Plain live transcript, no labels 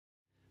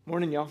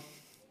Morning, y'all.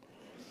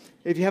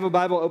 If you have a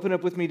Bible, open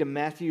up with me to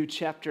Matthew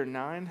chapter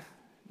 9,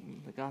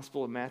 the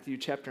Gospel of Matthew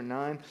chapter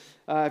 9.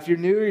 If you're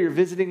new or you're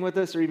visiting with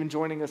us or even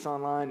joining us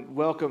online,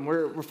 welcome.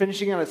 We're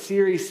finishing out a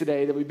series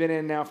today that we've been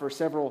in now for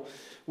several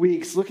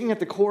weeks, looking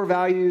at the core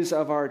values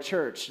of our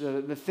church,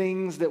 the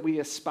things that we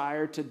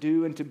aspire to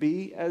do and to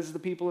be as the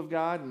people of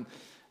God,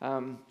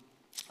 and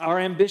our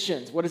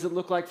ambitions. What does it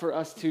look like for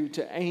us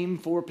to aim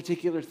for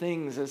particular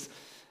things as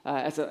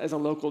a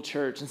local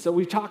church? And so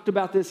we've talked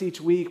about this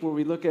each week where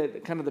we look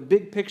at kind of the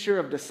big picture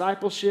of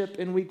discipleship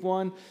in week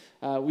one.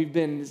 We've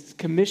been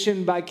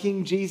commissioned by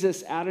King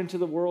Jesus out into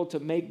the world to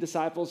make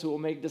disciples who will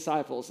make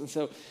disciples. And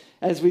so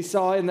as we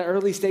saw in the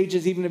early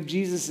stages even of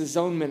Jesus'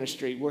 own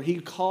ministry, where he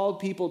called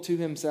people to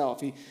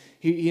himself,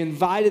 he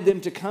invited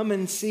them to come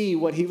and see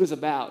what he was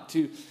about,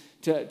 to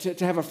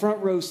have a front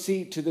row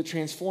seat to the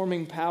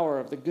transforming power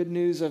of the good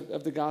news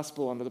of the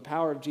gospel and of the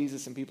power of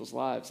Jesus in people's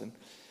lives, and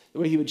the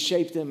way he would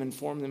shape them and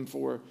form them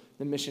for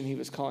the mission he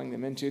was calling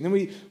them into. And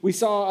then we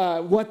saw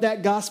what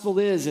that gospel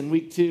is in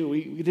week two.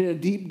 We did a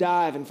deep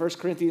dive in 1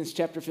 Corinthians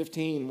chapter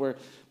 15, where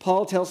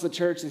Paul tells the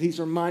church that he's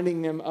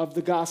reminding them of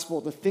the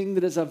gospel, the thing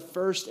that is of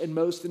first and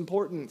most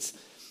importance,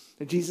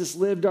 that Jesus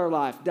lived our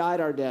life,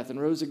 died our death,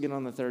 and rose again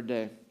on the third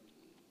day.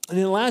 And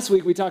then last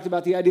week, we talked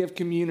about the idea of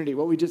community,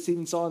 what we just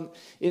even saw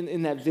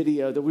in that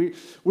video, that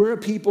we're a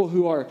people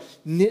who are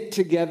knit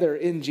together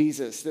in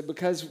Jesus, that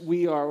because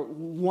we are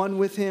one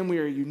with him, we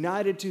are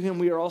united to him,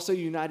 we are also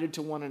united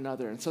to one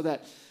another. And so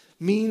that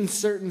means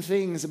certain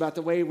things about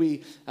the way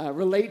we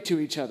relate to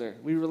each other.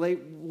 We relate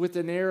with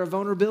an air of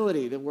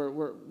vulnerability, that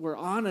we're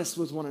honest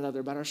with one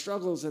another about our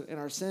struggles and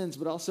our sins,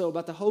 but also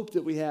about the hope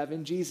that we have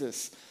in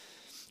Jesus.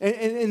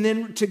 And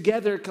then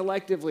together,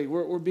 collectively,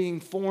 we're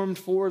being formed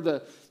for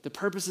the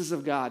purposes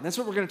of God. And that's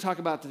what we're going to talk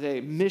about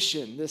today,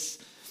 mission,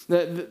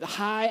 the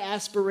high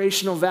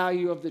aspirational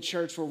value of the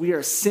church, where we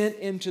are sent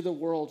into the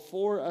world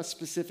for a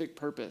specific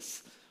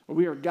purpose, where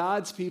we are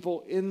God's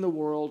people in the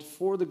world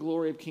for the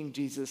glory of King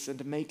Jesus and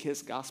to make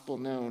his gospel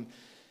known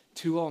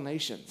to all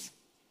nations.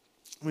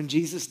 When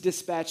Jesus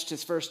dispatched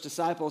his first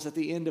disciples at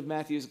the end of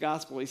Matthew's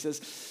gospel, he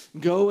says,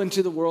 "Go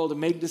into the world and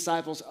make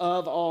disciples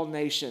of all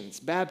nations,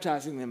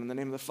 baptizing them in the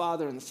name of the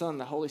Father and the Son and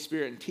the Holy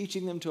Spirit, and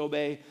teaching them to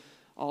obey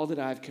all that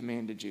I've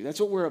commanded you." That's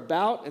what we're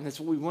about, and that's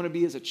what we want to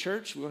be as a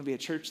church. We want to be a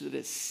church that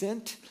is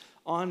sent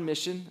on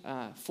mission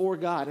for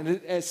God.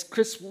 And as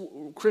Chris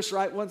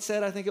Wright once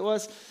said, I think it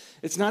was,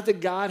 it's not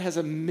that God has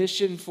a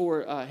mission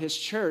for his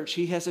church.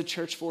 He has a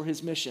church for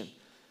his mission.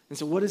 And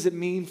so what does it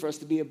mean for us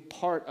to be a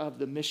part of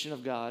the mission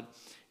of God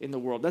in the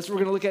world? That's what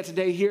we're going to look at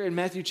today here in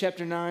Matthew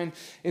chapter 9.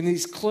 In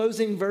these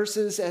closing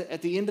verses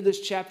at the end of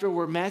this chapter,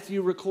 where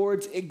Matthew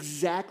records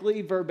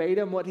exactly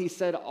verbatim what he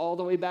said all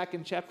the way back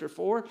in chapter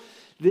 4,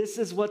 this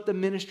is what the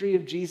ministry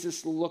of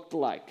Jesus looked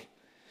like.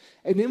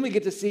 And then we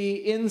get to see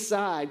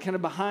inside, kind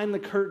of behind the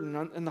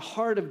curtain in the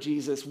heart of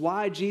Jesus,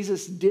 why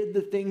Jesus did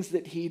the things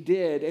that he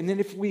did. And then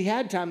if we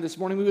had time this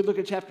morning, we would look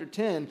at chapter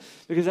 10,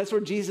 because that's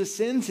where Jesus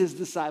sends his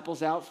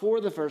disciples out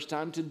for the first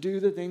time to do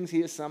the things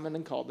he has summoned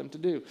and called them to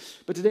do.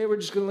 But today we're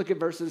just going to look at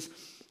verses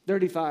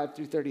 35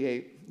 through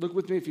 38. Look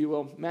with me if you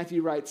will.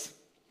 Matthew writes,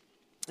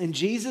 "And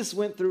Jesus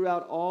went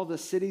throughout all the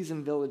cities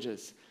and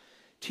villages,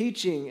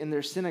 teaching in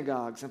their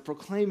synagogues and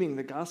proclaiming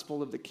the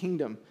gospel of the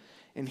kingdom,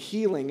 and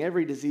healing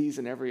every disease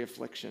and every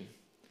affliction.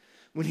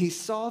 When he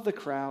saw the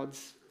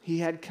crowds, he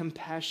had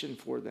compassion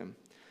for them,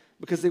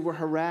 because they were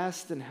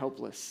harassed and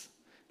helpless,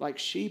 like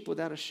sheep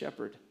without a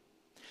shepherd.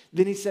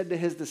 Then he said to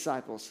his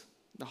disciples,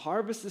 'The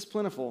harvest is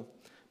plentiful,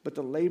 but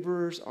the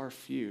laborers are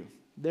few.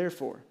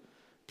 Therefore,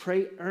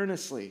 pray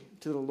earnestly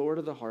to the Lord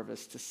of the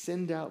harvest to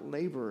send out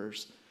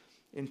laborers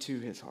into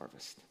his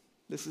harvest.'"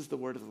 This is the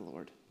word of the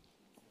Lord.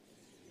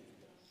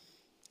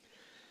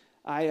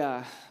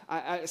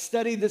 I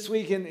studied this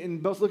week in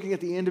both looking at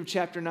the end of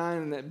chapter 9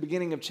 and the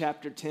beginning of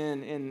chapter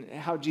 10, and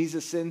how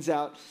Jesus sends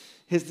out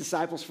his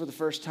disciples for the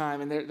first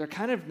time. And they're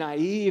kind of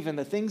naive, and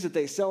the things that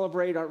they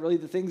celebrate aren't really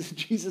the things that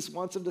Jesus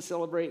wants them to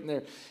celebrate. And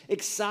they're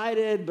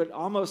excited, but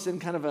almost in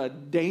kind of a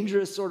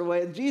dangerous sort of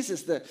way. And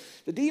Jesus, the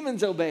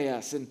demons obey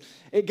us. And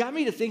it got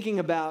me to thinking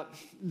about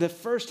the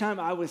first time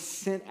I was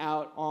sent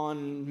out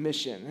on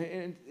mission.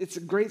 And it's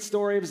a great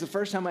story. It was the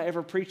first time I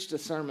ever preached a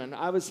sermon.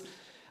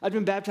 I'd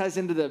been baptized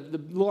into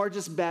the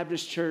largest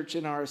Baptist church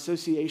in our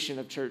association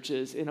of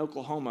churches in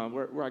Oklahoma,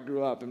 where I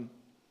grew up. And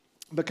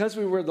because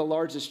we were the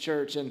largest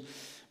church and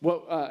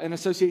an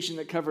association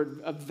that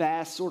covered a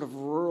vast sort of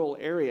rural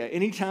area,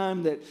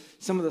 anytime that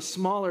some of the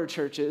smaller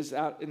churches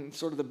out in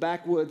sort of the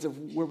backwoods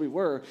of where we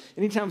were,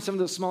 anytime some of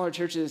those smaller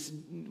churches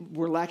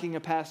were lacking a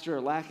pastor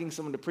or lacking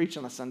someone to preach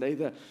on a Sunday,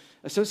 the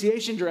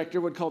association director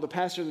would call the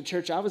pastor of the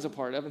church I was a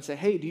part of and say,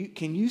 "Hey,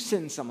 can you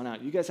send someone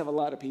out? You guys have a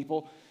lot of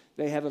people.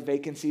 They have a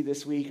vacancy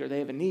this week, or they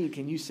have a need.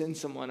 Can you send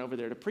someone over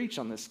there to preach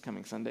on this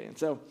coming Sunday?" And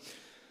so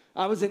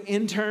I was an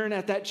intern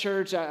at that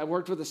church. I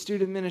worked with a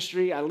student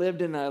ministry. I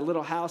lived in a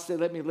little house they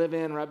let me live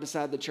in right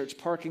beside the church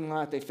parking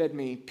lot. They fed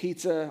me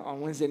pizza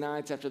on Wednesday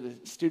nights after the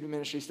student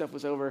ministry stuff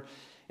was over.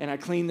 And I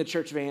cleaned the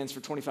church vans for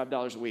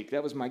 $25 a week.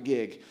 That was my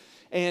gig.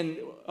 And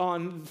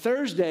on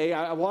Thursday,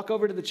 I walk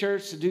over to the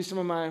church to do some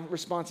of my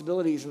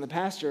responsibilities, and the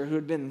pastor, who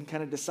had been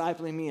kind of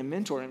discipling me and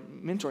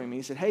mentoring me,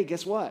 he said, hey,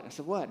 guess what? I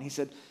said, what? And he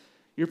said,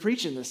 you're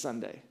preaching this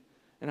Sunday.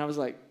 And I was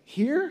like,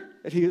 here?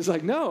 And he was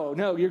like, no,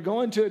 you're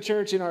going to a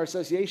church in our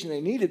association.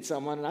 They needed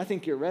someone, and I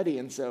think you're ready,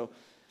 and so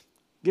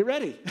get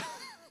ready.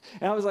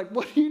 And I was like,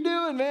 what are you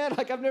doing, man?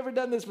 Like, I've never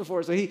done this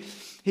before. So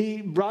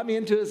he brought me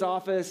into his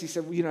office. He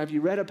said, have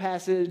you read a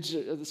passage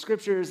of the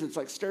scriptures that's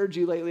like stirred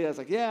you lately? I was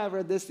like, yeah, I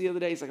read this the other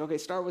day. He's like, okay,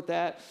 start with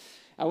that.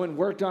 I went and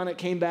worked on it,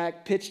 came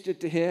back, pitched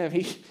it to him.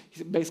 He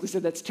basically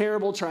said, that's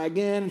terrible, try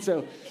again. And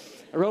so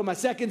I wrote my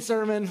second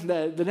sermon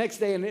the next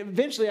day, and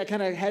eventually I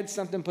kind of had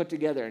something put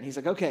together. And he's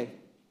like, okay,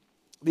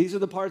 these are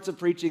the parts of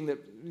preaching that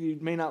you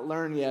may not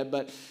learn yet,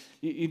 but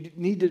you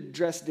need to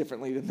dress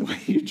differently than the way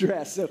you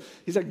dress. So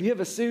he's like, do you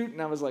have a suit?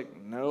 And I was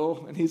like,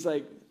 no. And he's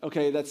like,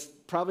 okay, that's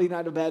probably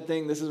not a bad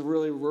thing. This is a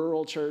really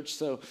rural church.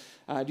 So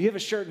do you have a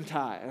shirt and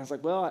tie? And I was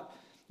like, well,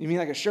 you mean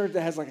like a shirt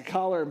that has like a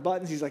collar and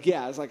buttons? He's like,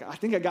 yeah. I was like, I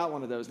think I got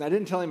one of those. And I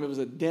didn't tell him it was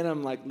a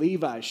denim like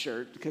Levi's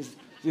shirt, because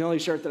it's the only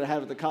shirt that I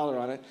have with the collar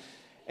on it.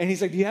 And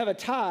he's like, do you have a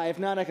tie? If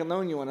not, I can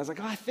loan you one. I was like,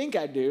 oh, I think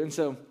I do. And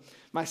so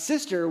my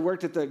sister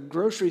worked at the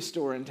grocery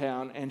store in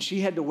town, and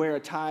she had to wear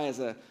a tie as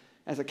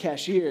a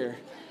cashier.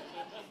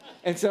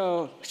 And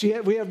so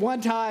we had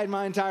one tie in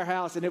my entire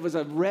house, and it was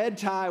a red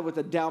tie with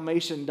a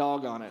Dalmatian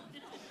dog on it.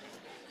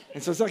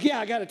 And so it's like, yeah,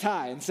 I got a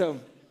tie. And so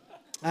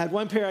I had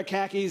one pair of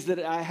khakis that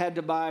I had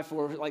to buy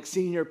for like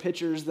senior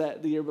pitchers the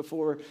year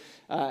before.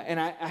 And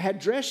I had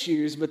dress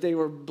shoes, but they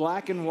were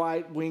black and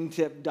white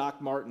wingtip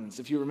Doc Martens,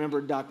 if you remember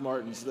Doc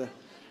Martens.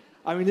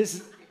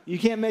 You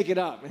can't make it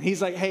up. And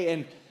he's like, hey,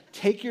 and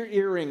take your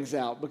earrings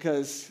out,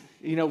 because,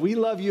 we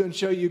love you and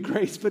show you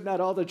grace, but not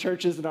all the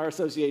churches in our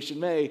association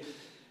may.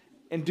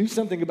 And do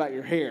something about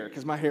your hair,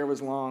 because my hair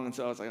was long, and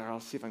so I was like, all right, I'll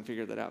see if I can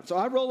figure that out. So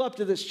I roll up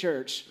to this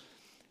church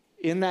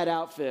in that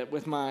outfit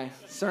with my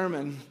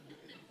sermon.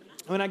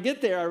 When I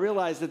get there, I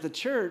realized that the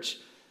church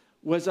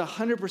was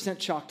 100%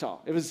 Choctaw.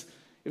 It was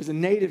a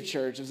native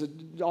church. It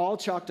was all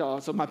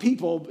Choctaw. So my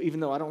people, even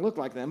though I don't look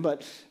like them,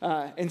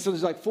 and so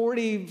there's like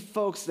 40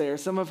 folks there,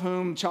 some of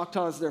whom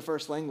Choctaw is their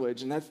first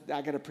language, and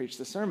I got to preach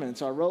the sermon. And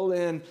so I roll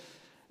in.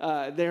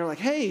 They're like,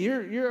 hey,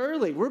 you're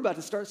early. We're about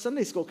to start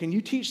Sunday school. Can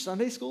you teach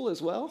Sunday school as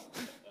well?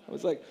 I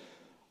was like,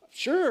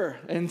 sure.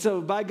 And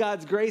so by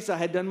God's grace, I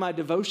had done my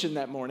devotion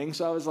that morning.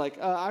 So I was like,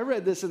 I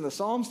read this in the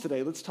Psalms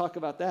today. Let's talk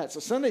about that.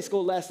 So Sunday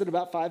school lasted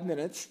about 5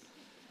 minutes.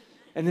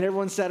 And then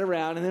everyone sat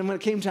around. And then when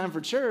it came time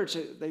for church,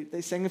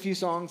 they sang a few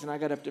songs, and I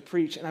got up to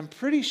preach. And I'm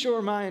pretty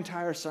sure my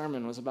entire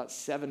sermon was about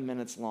 7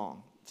 minutes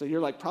long. So you're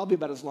like, probably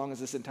about as long as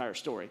this entire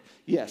story.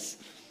 Yes.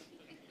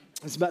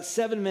 It's about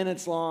 7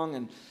 minutes long,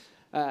 and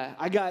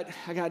I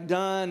got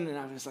done, and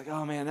I was like,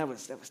 oh man, that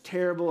was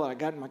terrible. I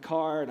got in my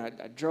car, and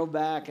I drove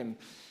back, and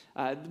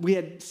we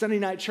had Sunday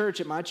night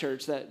church at my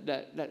church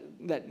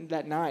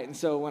that night. And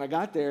so when I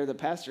got there, the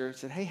pastor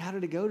said, hey, how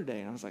did it go today?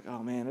 And I was like,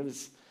 oh man, it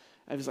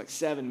was like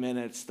 7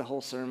 minutes, the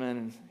whole sermon.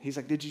 And he's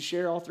like, did you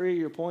share all 3 of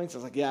your points? I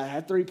was like, yeah, I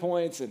had 3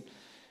 points, and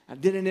I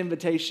did an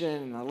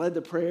invitation, and I led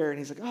the prayer. And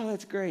he's like, oh,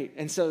 that's great.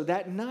 And so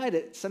that night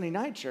at Sunday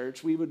night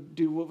church, we would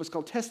do what was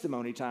called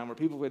testimony time, where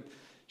people would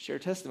share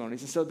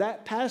testimonies. And so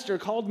that pastor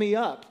called me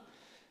up,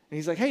 and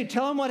he's like, hey,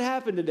 tell him what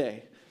happened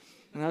today.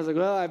 And I was like,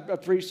 well, I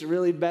preached a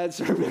really bad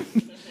sermon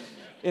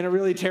in a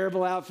really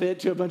terrible outfit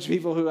to a bunch of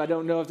people who I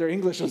don't know if their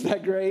English was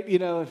that great,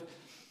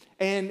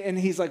 And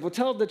he's like, well,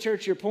 tell the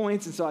church your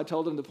points. And so I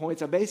told him the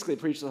points. I basically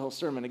preached the whole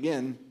sermon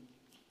again.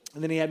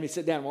 And then he had me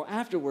sit down. Well,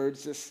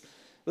 afterwards, this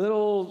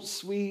little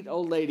sweet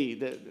old lady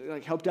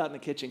that helped out in the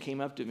kitchen came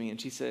up to me,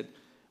 and she said,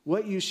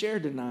 what you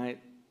shared tonight,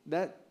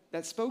 that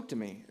spoke to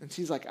me. And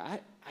she's like,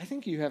 I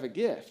think you have a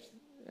gift,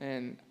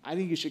 and I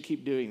think you should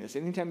keep doing this.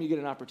 Anytime you get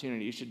an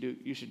opportunity, you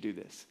should do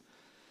this.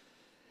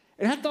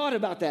 And I thought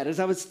about that as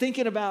I was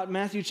thinking about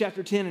Matthew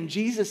chapter 10 and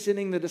Jesus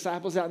sending the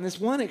disciples out. And this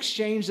one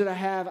exchange that I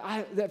have,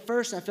 at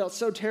first I felt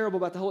so terrible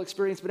about the whole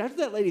experience. But after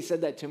that lady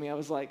said that to me, I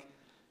was like,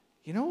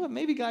 you know what?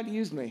 Maybe God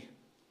used me.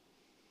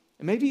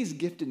 And maybe he's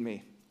gifted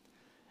me.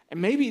 And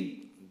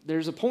maybe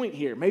there's a point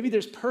here. Maybe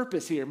there's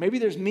purpose here. Maybe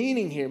there's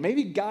meaning here.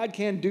 Maybe God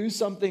can do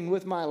something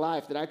with my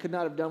life that I could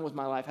not have done with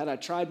my life had I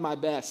tried my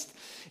best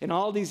in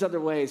all these other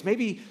ways.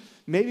 Maybe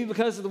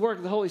because of the work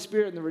of the Holy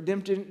Spirit and the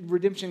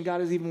redemption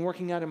God is even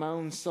working out in my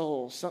own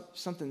soul,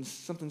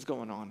 something's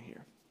going on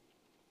here.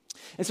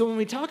 And so when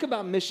we talk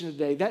about mission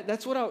today,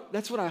 that's what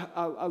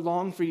I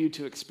long for you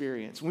to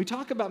experience. When we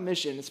talk about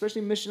mission,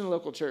 especially mission in the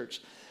local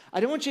church,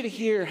 I don't want you to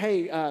hear,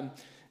 hey,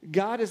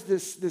 God is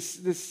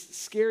this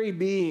scary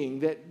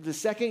being that the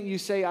second you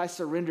say, I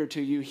surrender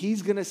to you,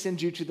 he's going to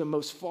send you to the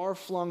most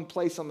far-flung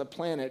place on the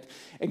planet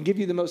and give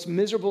you the most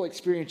miserable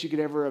experience you could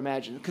ever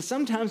imagine. Because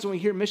sometimes when we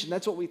hear mission,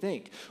 that's what we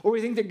think. Or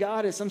we think that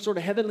God is some sort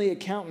of heavenly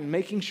accountant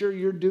making sure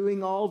you're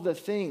doing all the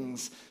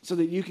things so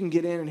that you can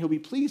get in and he'll be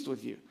pleased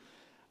with you.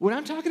 When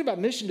I'm talking about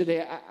mission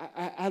today,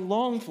 I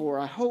long for,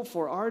 I hope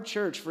for our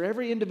church, for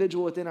every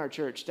individual within our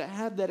church to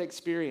have that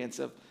experience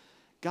of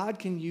God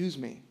can use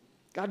me.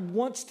 God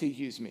wants to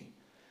use me.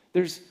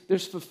 There's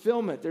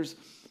fulfillment. There's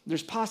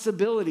There's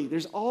possibility.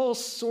 There's all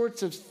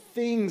sorts of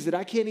things that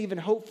I can't even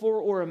hope for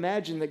or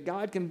imagine that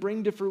God can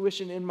bring to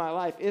fruition in my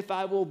life if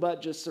I will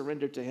but just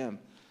surrender to him.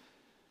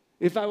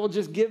 If I will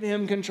just give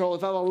him control,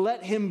 if I will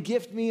let him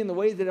gift me in the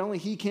way that only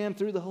he can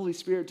through the Holy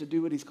Spirit to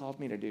do what he's called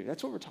me to do.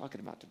 That's what we're talking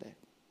about today.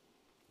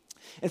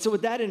 And so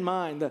with that in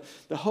mind,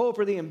 the hope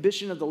or the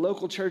ambition of the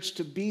local church,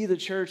 to be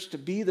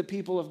the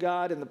people of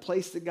God and the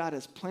place that God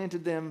has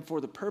planted them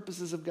for the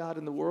purposes of God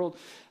in the world,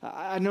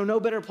 I know no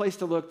better place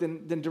to look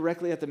than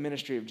directly at the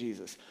ministry of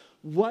Jesus.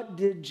 What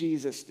did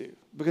Jesus do?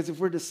 Because if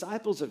we're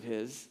disciples of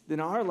his, then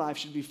our life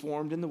should be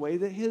formed in the way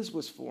that his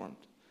was formed.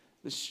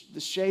 The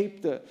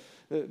shape, the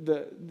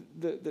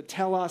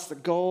telos, the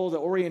goal, the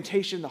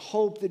orientation, the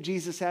hope that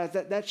Jesus has,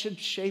 that should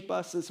shape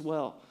us as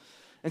well.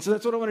 And so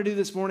that's what I want to do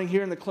this morning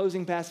here in the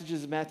closing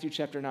passages of Matthew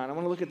chapter 9. I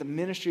want to look at the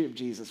ministry of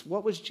Jesus.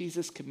 What was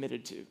Jesus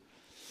committed to?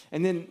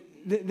 And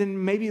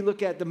then maybe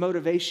look at the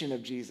motivation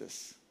of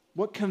Jesus.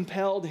 What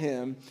compelled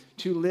him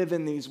to live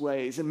in these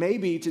ways? And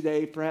maybe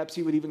today, perhaps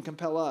he would even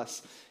compel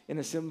us in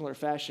a similar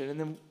fashion. And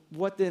then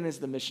what then is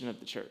the mission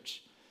of the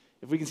church?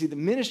 If we can see the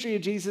ministry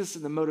of Jesus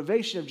and the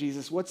motivation of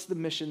Jesus, what's the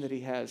mission that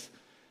he has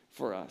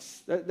for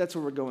us? That's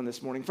where we're going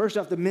this morning. First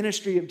off, the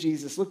ministry of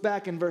Jesus. Look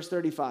back in verse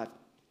 35.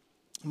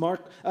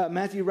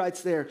 Matthew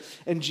writes there,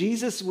 and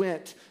Jesus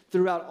went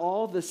throughout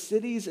all the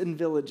cities and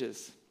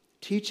villages,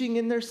 teaching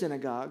in their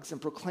synagogues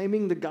and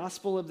proclaiming the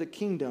gospel of the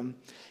kingdom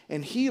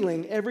and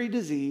healing every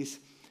disease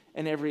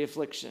and every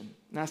affliction.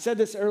 Now, I said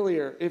this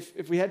earlier.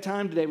 If we had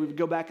time today, we would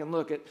go back and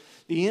look at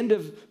the end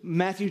of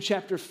Matthew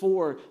chapter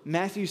 4.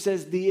 Matthew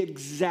says the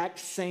exact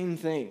same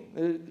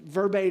thing,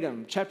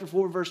 verbatim. Chapter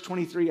 4, verse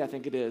 23, I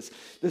think it is.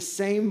 The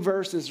same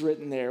verse is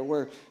written there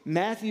where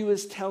Matthew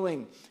is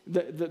telling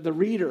the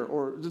reader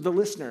or the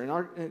listener,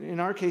 in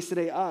our case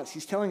today, us,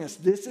 he's telling us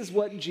this is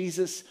what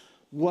Jesus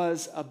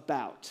was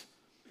about.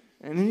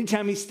 And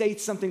anytime he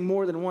states something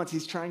more than once,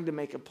 he's trying to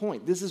make a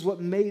point. This is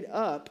what made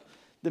up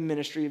the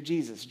ministry of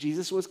Jesus.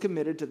 Jesus was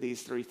committed to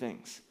these three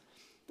things.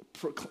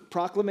 The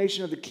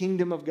proclamation of the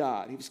kingdom of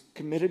God. He was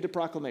committed to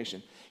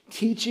proclamation.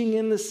 Teaching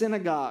in the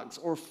synagogues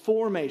or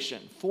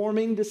formation,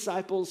 forming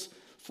disciples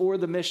for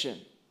the mission.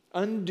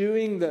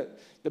 Undoing the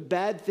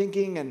bad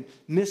thinking and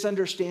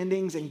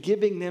misunderstandings and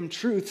giving them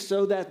truth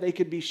so that they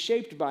could be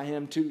shaped by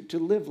him to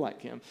live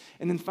like him.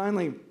 And then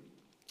finally,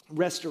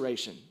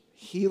 restoration.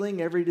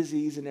 Healing every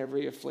disease and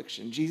every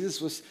affliction.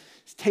 Jesus was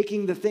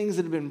taking the things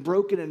that have been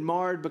broken and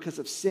marred because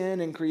of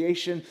sin and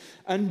creation,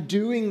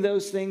 undoing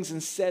those things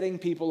and setting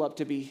people up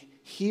to be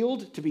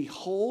healed, to be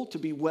whole, to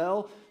be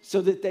well,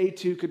 so that they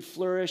too could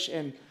flourish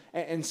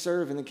and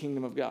serve in the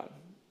kingdom of God.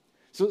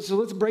 So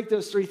let's break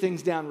those three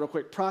things down real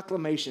quick.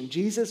 Proclamation.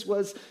 Jesus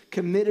was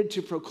committed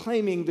to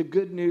proclaiming the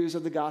good news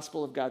of the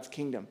gospel of God's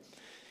kingdom.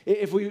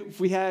 If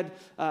we had,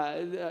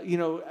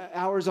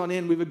 hours on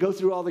end, we would go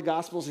through all the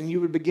Gospels and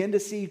you would begin to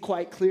see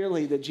quite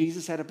clearly that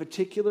Jesus had a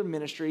particular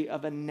ministry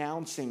of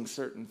announcing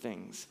certain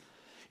things.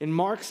 In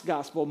Mark's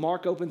Gospel,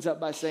 Mark opens up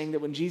by saying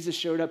that when Jesus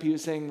showed up, he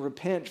was saying,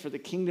 repent, for the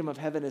kingdom of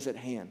heaven is at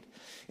hand.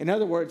 In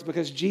other words,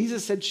 because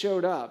Jesus had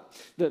showed up,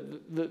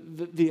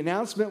 the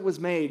announcement was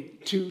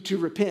made to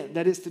repent.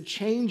 That is to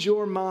change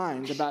your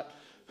mind about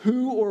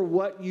who or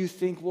what you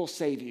think will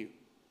save you.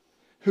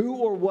 Who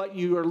or what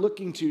you are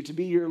looking to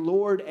be your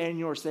Lord and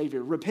your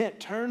Savior. Repent,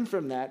 turn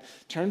from that,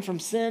 turn from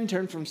sin,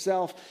 turn from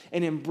self,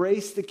 and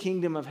embrace the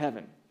kingdom of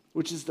heaven,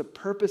 which is the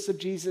purpose of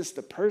Jesus,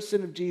 the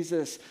person of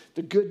Jesus,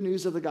 the good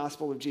news of the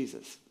gospel of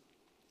Jesus.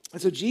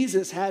 And so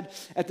Jesus had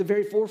at the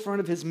very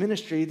forefront of his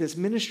ministry, this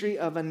ministry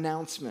of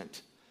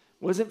announcement.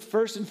 It wasn't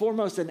first and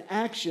foremost an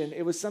action,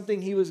 it was something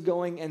he was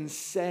going and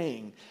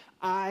saying,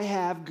 I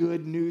have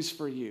good news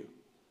for you.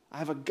 I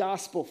have a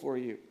gospel for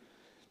you.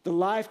 The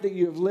life that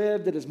you have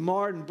lived that is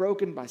marred and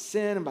broken by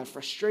sin and by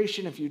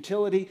frustration and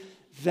futility,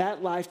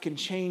 that life can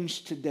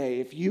change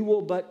today if you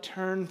will but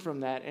turn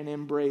from that and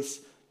embrace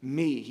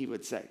me, he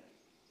would say.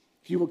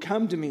 If you will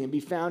come to me and be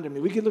found in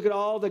me. We could look at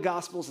all the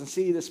Gospels and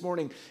see this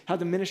morning how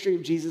the ministry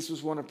of Jesus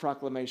was one of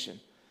proclamation.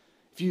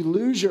 If you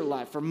lose your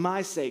life for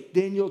my sake,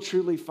 then you'll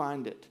truly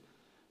find it.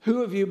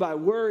 Who of you by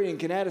worrying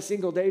can add a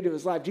single day to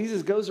his life?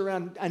 Jesus goes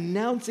around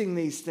announcing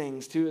these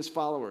things to his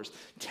followers,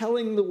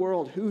 telling the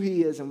world who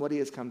he is and what he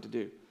has come to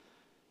do.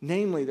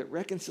 Namely, that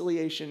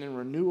reconciliation and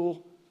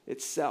renewal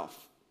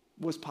itself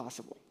was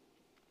possible.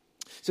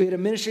 So he had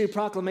a ministry of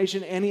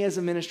proclamation and he has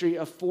a ministry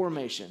of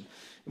formation.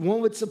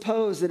 One would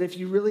suppose that if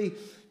you really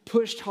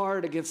pushed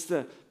hard against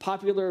the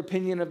popular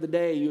opinion of the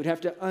day, you would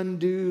have to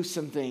undo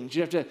some things.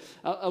 You have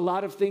a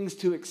lot of things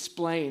to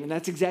explain. And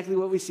that's exactly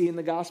what we see in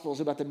the Gospels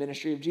about the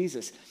ministry of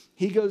Jesus.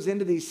 He goes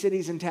into these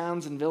cities and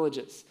towns and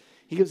villages.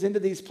 He goes into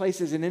these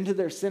places and into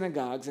their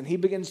synagogues, and he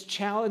begins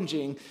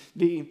challenging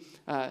the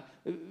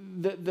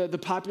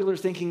popular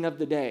thinking of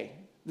the day.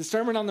 The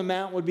Sermon on the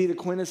Mount would be the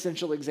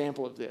quintessential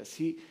example of this.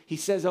 He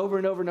says over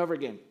and over and over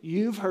again,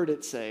 you've heard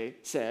it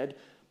said,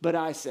 but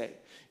I say.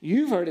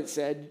 You've heard it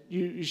said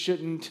you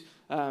shouldn't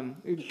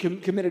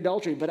commit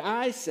adultery, but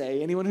I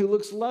say anyone who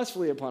looks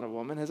lustfully upon a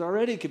woman has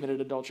already committed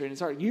adultery in his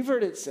heart. You've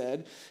heard it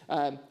said,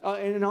 and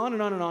on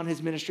and on and on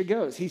his ministry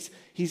goes.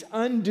 He's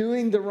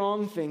undoing the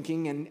wrong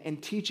thinking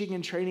and teaching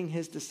and training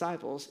his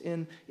disciples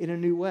in a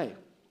new way,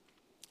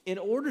 in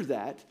order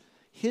that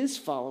his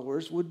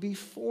followers would be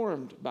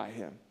formed by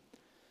him.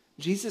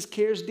 Jesus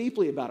cares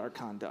deeply about our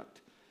conduct.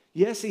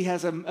 Yes, he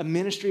has a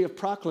ministry of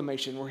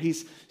proclamation where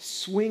he's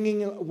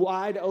swinging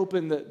wide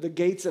open the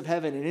gates of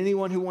heaven, and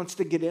anyone who wants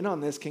to get in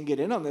on this can get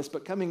in on this,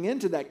 but coming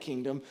into that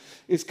kingdom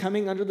is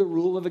coming under the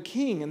rule of a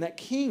king, and that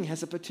king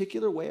has a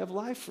particular way of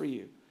life for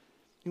you.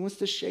 He wants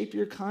to shape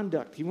your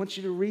conduct. He wants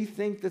you to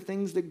rethink the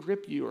things that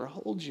grip you or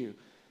hold you.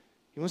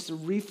 He wants to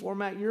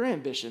reformat your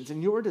ambitions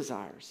and your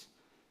desires.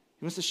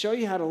 He wants to show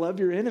you how to love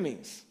your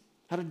enemies,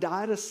 how to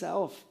die to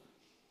self,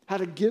 how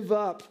to give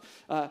up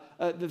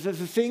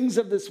the things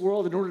of this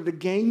world in order to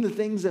gain the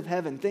things of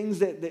heaven, things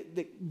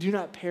that do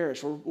not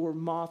perish, or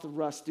moth or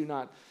rust do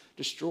not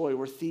destroy,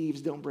 where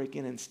thieves don't break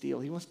in and steal.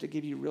 He wants to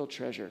give you real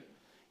treasure.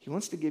 He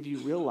wants to give you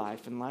real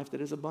life and life that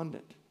is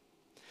abundant.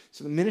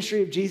 So the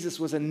ministry of Jesus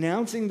was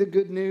announcing the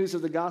good news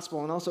of the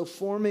gospel and also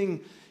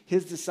forming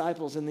his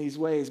disciples in these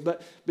ways.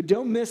 But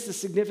don't miss the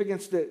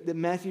significance that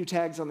Matthew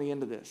tags on the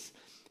end of this.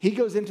 He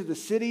goes into the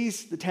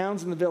cities, the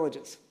towns, and the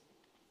villages.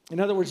 In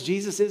other words,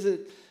 Jesus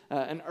isn't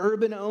an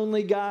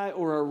urban-only guy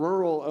or a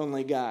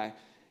rural-only guy.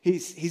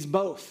 He's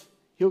both.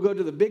 He'll go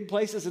to the big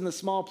places and the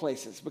small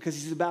places because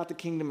he's about the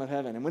kingdom of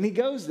heaven. And when he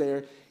goes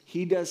there,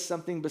 he does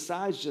something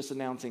besides just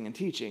announcing and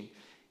teaching.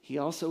 He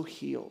also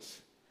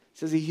heals. It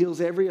says he heals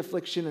every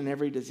affliction and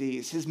every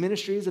disease. His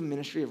ministry is a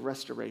ministry of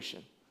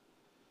restoration.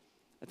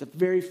 At the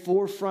very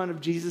forefront of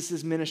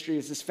Jesus' ministry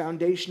is this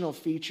foundational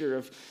feature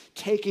of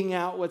taking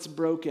out what's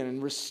broken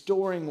and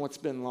restoring what's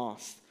been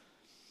lost.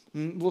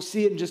 We'll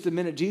see it in just a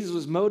minute. Jesus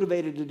was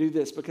motivated to do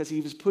this because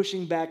he was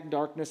pushing back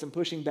darkness and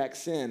pushing back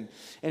sin.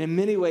 And in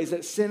many ways,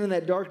 that sin and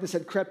that darkness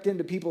had crept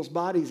into people's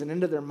bodies and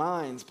into their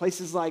minds.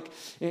 Places like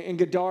in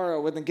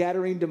Gadara, where the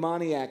Gadarene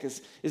demoniac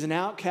is an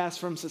outcast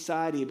from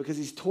society because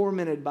he's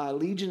tormented by a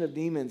legion of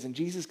demons, and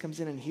Jesus comes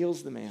in and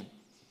heals the man.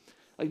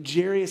 Like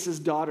Jairus'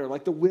 daughter,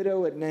 like the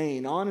widow at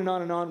Nain, on and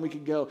on and on we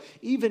could go.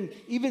 Even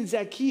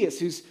Zacchaeus,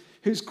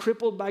 who's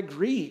crippled by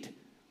greed.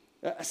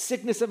 A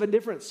sickness of a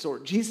different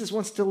sort. Jesus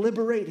wants to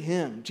liberate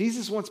him.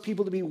 Jesus wants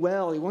people to be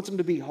well. He wants them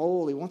to be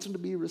whole. He wants them to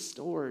be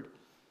restored.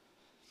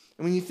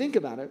 And when you think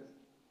about it,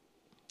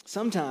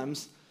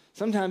 sometimes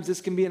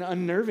this can be an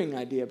unnerving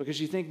idea because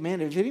you think,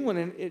 man, if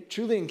anyone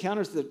truly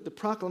encounters the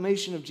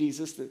proclamation of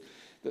Jesus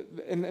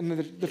and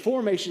the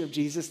formation of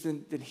Jesus,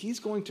 then he's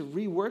going to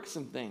rework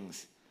some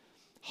things.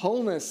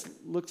 Wholeness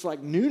looks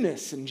like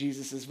newness in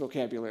Jesus'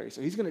 vocabulary. So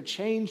he's going to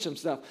change some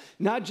stuff,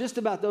 not just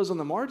about those on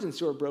the margins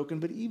who are broken,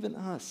 but even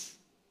us.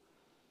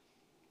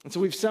 And so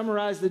we've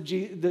summarized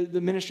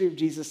the ministry of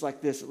Jesus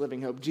like this at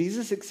Living Hope.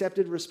 Jesus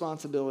accepted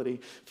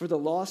responsibility for the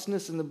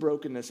lostness and the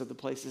brokenness of the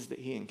places that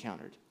he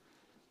encountered.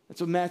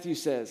 That's what Matthew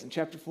says in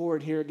chapter 4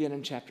 and here again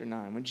in chapter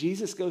 9. When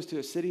Jesus goes to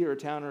a city or a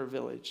town or a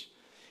village,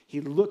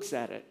 he looks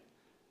at it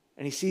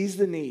and he sees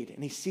the need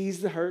and he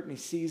sees the hurt and he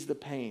sees the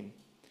pain.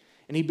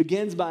 And he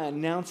begins by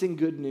announcing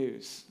good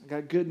news. I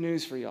got good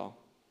news for y'all.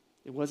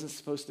 It wasn't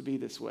supposed to be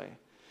this way.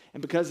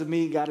 And because of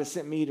me, God has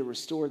sent me to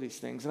restore these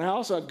things. And I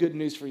also have good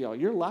news for y'all.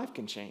 Your life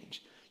can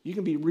change. You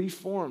can be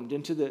reformed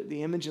into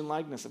the image and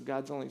likeness of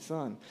God's only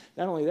Son.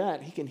 Not only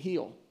that, he can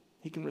heal.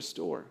 He can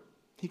restore.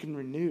 He can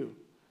renew.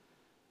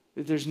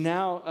 There's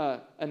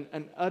now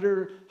an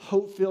utter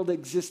hope-filled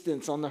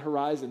existence on the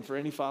horizon for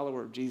any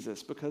follower of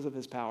Jesus because of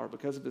his power,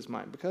 because of his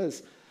might,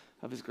 because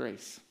of his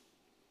grace.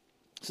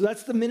 So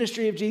that's the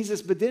ministry of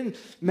Jesus, but then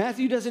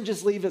Matthew doesn't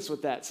just leave us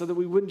with that so that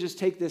we wouldn't just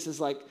take this as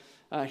like,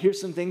 here's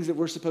some things that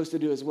we're supposed to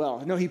do as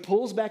well. No, he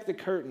pulls back the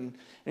curtain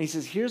and he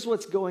says, here's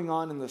what's going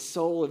on in the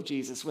soul of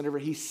Jesus whenever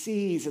he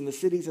sees in the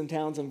cities and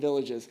towns and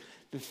villages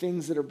the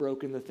things that are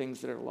broken, the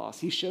things that are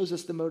lost. He shows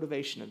us the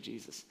motivation of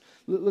Jesus.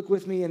 Look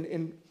with me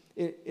in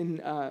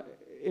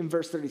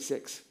verse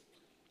 36.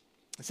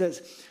 It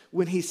says,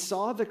 when he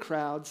saw the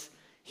crowds,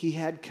 he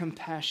had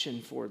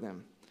compassion for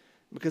them,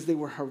 because they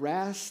were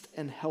harassed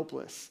and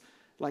helpless,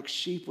 like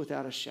sheep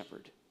without a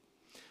shepherd.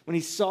 When he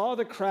saw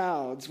the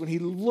crowds, when he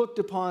looked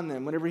upon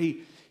them, whenever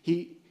he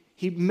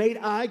made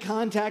eye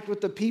contact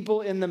with the people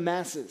in the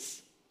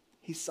masses,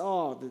 he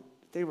saw that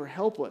they were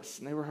helpless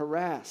and they were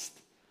harassed.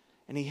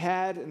 And he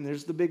had, and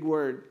there's the big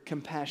word,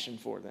 compassion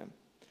for them.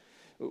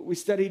 We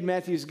studied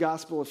Matthew's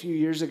gospel a few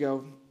years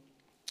ago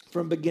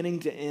from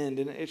beginning to end,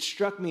 and it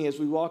struck me as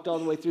we walked all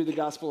the way through the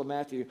Gospel of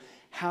Matthew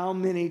how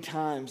many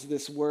times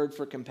this word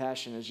for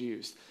compassion is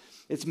used.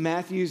 It's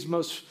Matthew's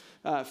most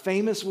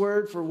famous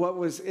word for what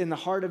was in the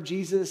heart of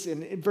Jesus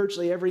in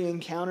virtually every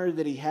encounter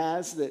that he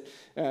has, that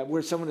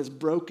where someone is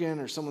broken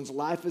or someone's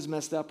life is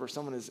messed up or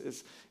someone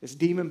is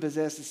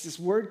demon-possessed. It's this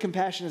word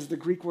compassion is the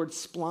Greek word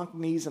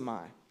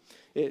splanchnizomai.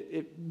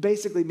 It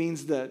basically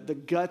means the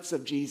guts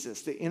of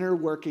Jesus, the inner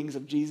workings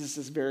of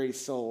Jesus' very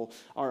soul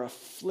are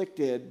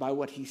afflicted by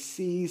what he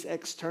sees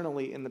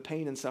externally in the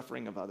pain and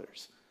suffering of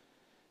others.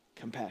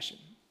 Compassion.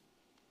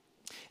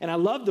 And I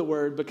love the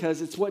word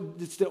because it's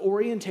the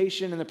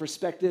orientation and the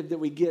perspective that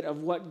we get of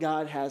what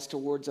God has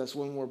towards us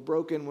when we're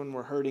broken, when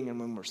we're hurting, and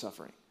when we're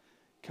suffering.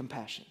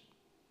 Compassion.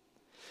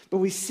 But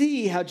we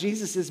see how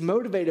Jesus is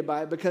motivated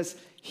by it because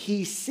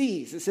he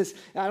sees. It says,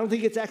 I don't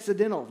think it's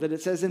accidental that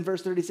it says in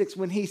verse 36,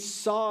 when he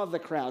saw the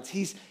crowds,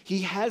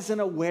 he has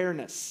an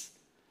awareness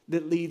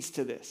that leads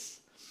to this.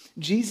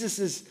 Jesus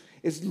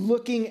is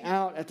looking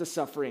out at the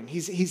suffering.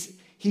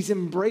 He's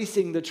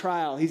embracing the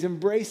trial. He's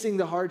embracing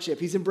the hardship.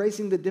 He's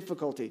embracing the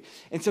difficulty.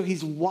 And so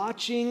he's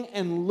watching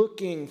and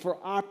looking for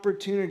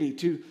opportunity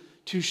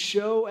to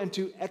show and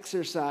to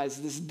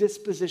exercise this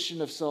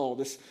disposition of soul,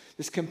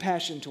 this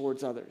compassion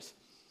towards others.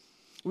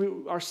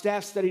 Our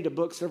staff studied a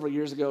book several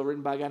years ago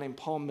written by a guy named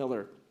Paul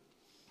Miller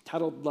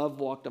titled Love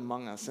Walked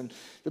Among Us. And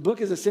the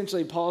book is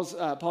essentially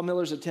Paul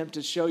Miller's attempt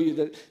to show you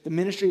that the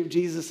ministry of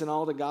Jesus in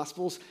all the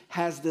Gospels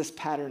has this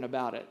pattern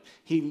about it.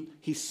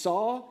 He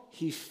saw,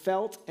 he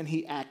felt, and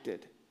he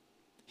acted.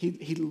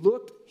 He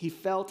looked, he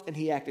felt, and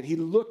he acted. He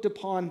looked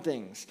upon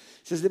things.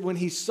 It says that when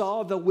he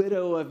saw the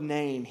widow of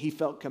Nain, he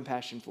felt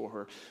compassion for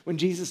her. When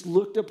Jesus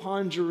looked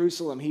upon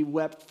Jerusalem, he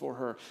wept for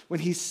her.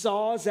 When he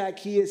saw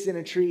Zacchaeus in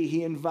a tree,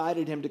 he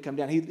invited him to come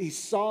down. He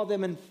saw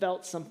them and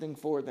felt something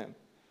for them.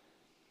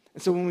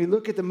 And so when we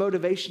look at the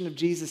motivation of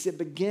Jesus, it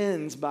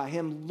begins by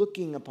him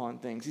looking upon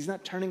things. He's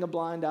not turning a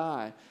blind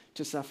eye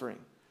to suffering.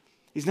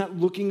 He's not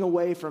looking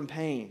away from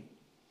pain.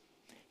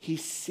 He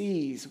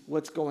sees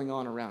what's going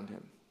on around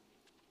him.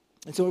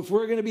 And so if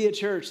we're going to be a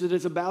church that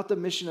is about the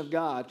mission of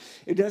God,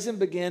 it doesn't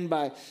begin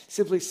by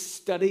simply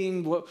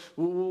studying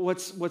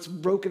what's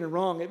broken and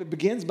wrong. It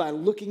begins by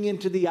looking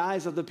into the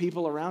eyes of the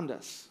people around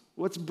us.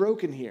 What's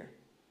broken here?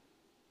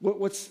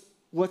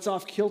 What's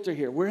off kilter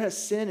here? Where has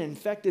sin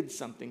infected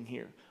something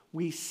here?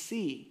 We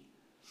see.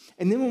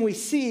 And then when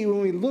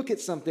we look at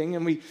something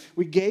and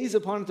we gaze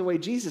upon it the way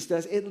Jesus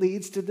does, it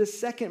leads to the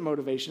second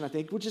motivation, I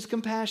think, which is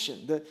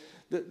compassion.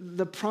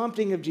 The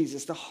prompting of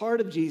Jesus, the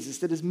heart of Jesus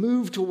that is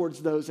moved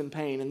towards those in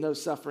pain and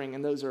those suffering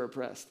and those who are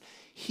oppressed.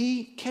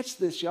 He, catch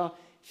this, y'all,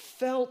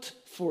 felt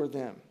for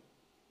them.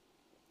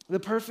 The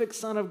perfect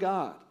Son of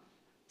God,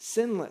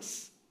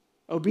 sinless,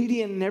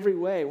 obedient in every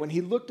way. When he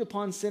looked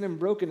upon sin and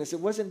brokenness, it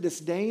wasn't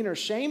disdain or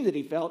shame that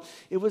he felt,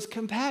 it was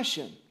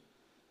compassion.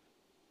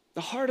 The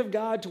heart of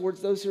God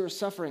towards those who are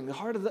suffering, the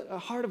heart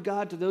of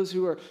God to those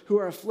who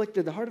are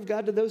afflicted, the heart of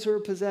God to those who are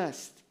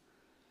possessed.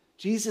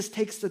 Jesus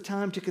takes the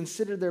time to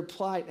consider their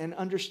plight and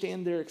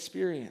understand their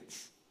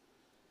experience.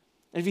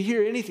 And if you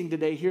hear anything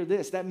today, hear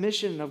this. That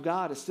mission of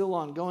God is still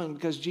ongoing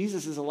because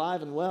Jesus is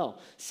alive and well,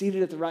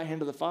 seated at the right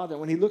hand of the Father.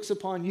 When he looks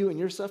upon you and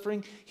your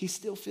suffering, he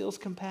still feels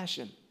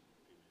compassion.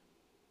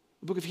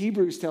 The book of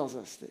Hebrews tells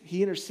us that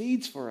he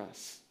intercedes for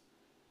us.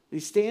 He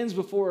stands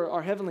before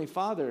our Heavenly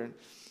Father and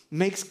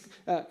makes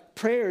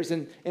prayers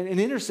and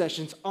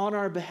intercessions on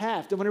our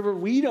behalf. That whenever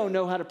we don't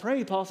know how to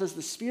pray, Paul says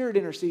the Spirit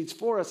intercedes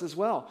for us as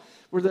well.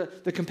 Where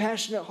the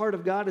compassionate heart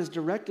of God is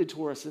directed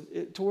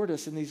toward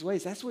us in these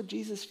ways. That's what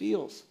Jesus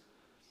feels.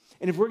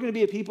 And if we're going to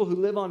be a people who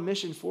live on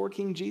mission for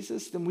King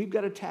Jesus, then we've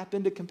got to tap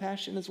into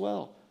compassion as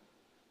well.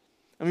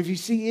 I mean, if you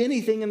see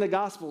anything in the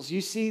Gospels, you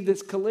see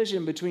this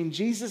collision between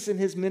Jesus and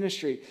his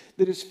ministry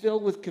that is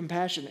filled with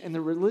compassion and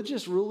the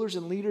religious rulers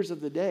and leaders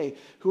of the day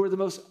who are the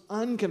most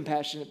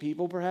uncompassionate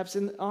people perhaps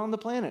on the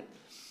planet.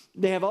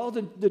 They have all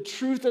the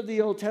truth of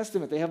the Old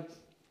Testament. They have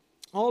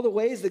all the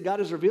ways that God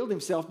has revealed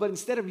himself, but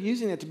instead of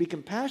using it to be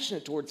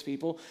compassionate towards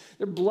people,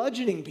 they're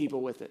bludgeoning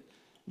people with it.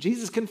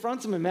 Jesus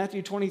confronts them in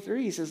Matthew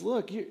 23. He says,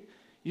 look,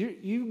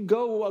 you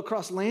go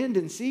across land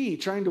and sea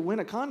trying to win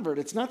a convert.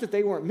 It's not that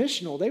they weren't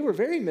missional. They were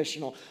very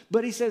missional.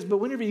 But he says, but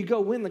whenever you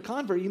go win the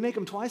convert, you make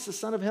them twice the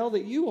son of hell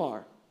that you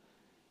are.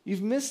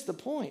 You've missed the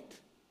point.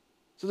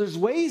 So there's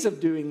ways of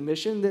doing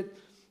mission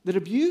that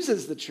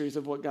abuses the truth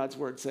of what God's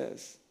word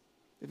says.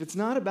 If it's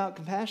not about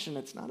compassion,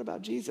 it's not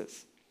about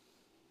Jesus.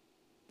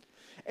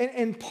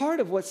 And part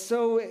of what's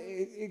so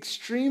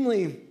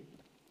extremely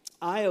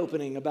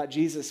eye-opening about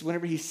Jesus,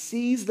 whenever he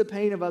sees the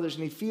pain of others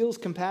and he feels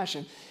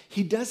compassion,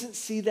 he doesn't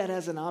see that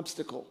as an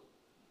obstacle.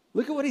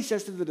 Look at what he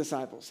says to the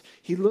disciples.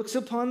 He looks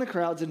upon the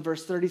crowds in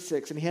verse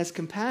 36 and he has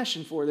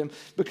compassion for them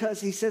because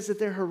he says that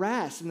they're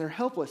harassed and they're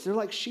helpless. They're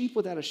like sheep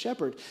without a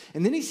shepherd.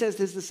 And then he says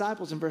to his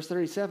disciples in verse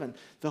 37,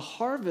 the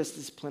harvest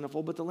is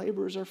plentiful, but the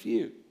laborers are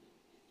few.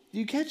 Do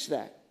you catch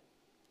that?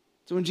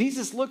 So when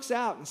Jesus looks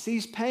out and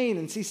sees pain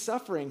and sees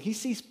suffering, he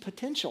sees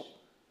potential,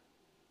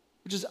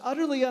 which is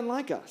utterly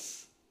unlike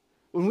us.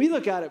 When we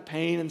look out at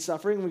pain and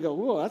suffering, we go,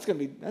 whoa, that's going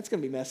to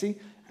be messy.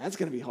 That's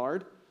going to be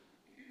hard.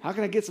 How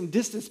can I get some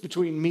distance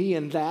between me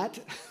and that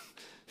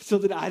so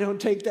that I don't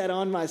take that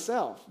on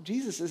myself?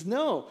 Jesus says,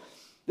 no,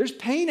 there's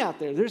pain out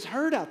there. There's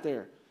hurt out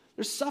there.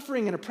 There's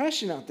suffering and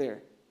oppression out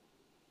there.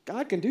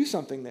 God can do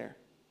something there.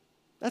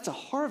 That's a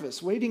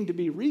harvest waiting to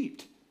be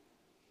reaped.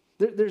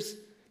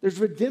 There's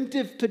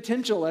redemptive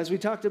potential, as we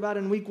talked about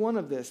in week 1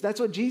 of this. That's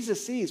what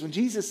Jesus sees. When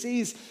Jesus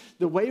sees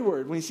the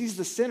wayward, when he sees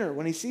the sinner,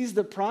 when he sees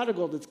the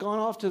prodigal that's gone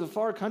off to the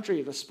far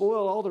country to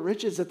spoil all the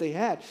riches that they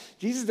had,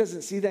 Jesus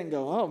doesn't see that and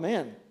go, oh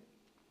man,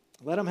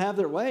 let them have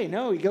their way.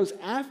 No, he goes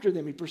after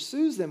them. He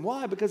pursues them.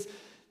 Why? Because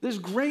there's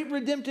great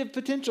redemptive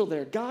potential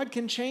there. God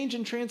can change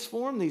and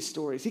transform these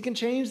stories. He can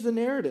change the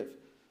narrative.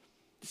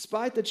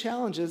 Despite the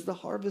challenges, the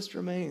harvest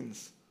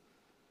remains.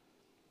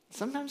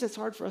 Sometimes it's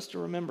hard for us to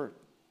remember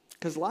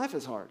because life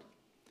is hard.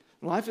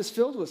 Life is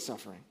filled with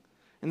suffering.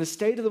 And the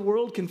state of the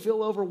world can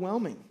feel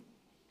overwhelming.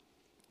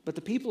 But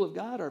the people of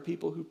God are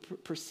people who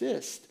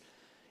persist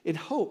in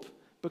hope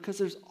because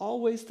there's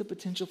always the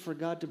potential for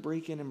God to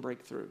break in and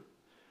break through.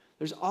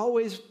 There's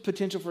always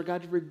potential for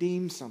God to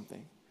redeem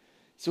something.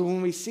 So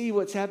when we see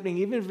what's happening,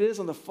 even if it is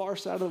on the far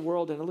side of the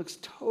world and it looks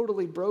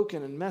totally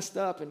broken and messed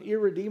up and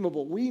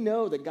irredeemable, we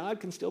know that God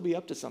can still be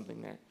up to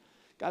something there.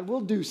 God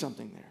will do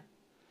something there.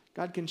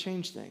 God can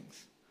change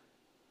things.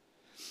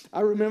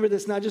 I remember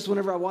this not just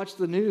whenever I watch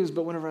the news,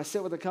 but whenever I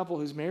sit with a couple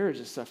whose marriage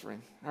is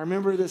suffering. I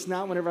remember this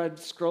not whenever I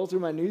scroll through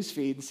my news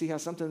feed and see how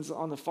something's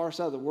on the far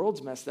side of the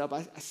world's messed up.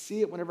 I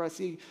see it whenever I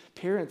see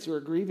parents who are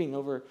grieving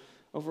over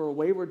a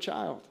wayward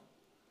child.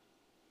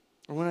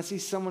 Or when I see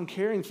someone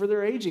caring for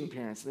their aging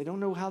parents, they don't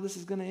know how this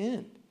is going to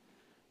end.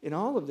 In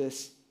all of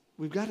this,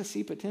 we've got to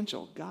see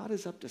potential. God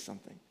is up to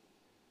something.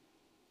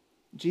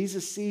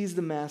 Jesus sees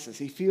the masses.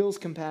 He feels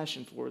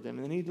compassion for them.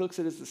 And then he looks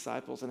at his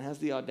disciples and has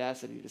the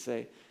audacity to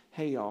say,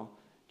 hey, y'all,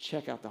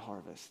 check out the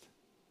harvest.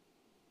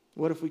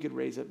 What if we could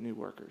raise up new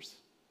workers?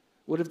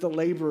 What if the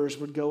laborers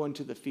would go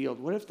into the field?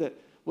 What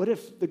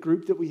if the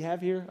group that we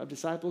have here of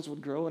disciples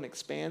would grow and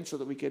expand so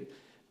that we could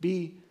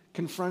be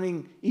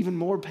confronting even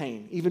more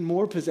pain, even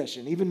more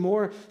possession, even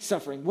more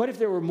suffering? What if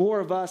there were more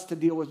of us to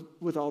deal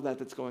with all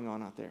that's going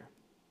on out there?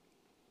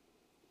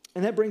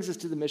 And that brings us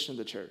to the mission of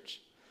the church.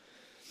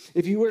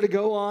 If you were to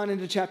go on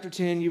into chapter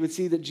 10, you would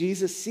see that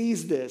Jesus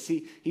sees this.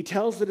 He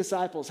tells the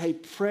disciples, hey,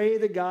 pray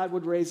that God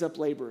would raise up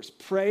laborers.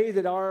 Pray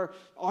that our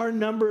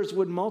numbers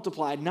would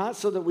multiply, not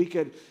so that we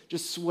could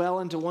just swell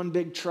into one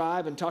big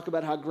tribe and talk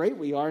about how great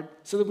we are,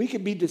 so that we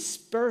could be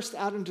dispersed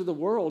out into the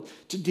world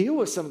to deal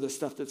with some of the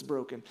stuff that's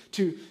broken,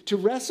 to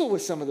wrestle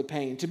with some of the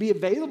pain, to be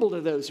available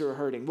to those who are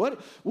hurting.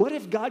 What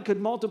if God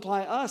could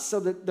multiply us so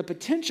that the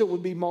potential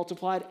would be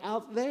multiplied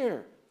out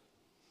there?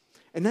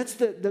 And that's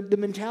the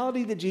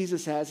mentality that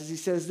Jesus has as he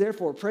says,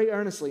 therefore, pray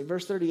earnestly,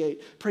 verse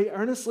 38, pray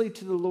earnestly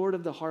to the Lord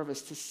of the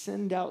harvest to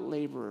send out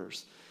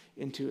laborers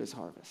into his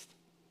harvest.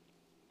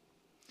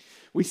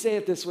 We say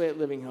it this way at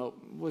Living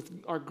Hope.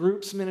 With our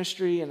groups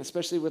ministry and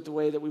especially with the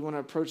way that we want to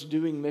approach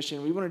doing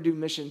mission, we want to do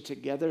mission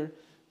together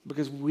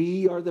because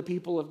we are the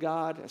people of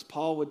God, as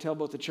Paul would tell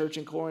both the church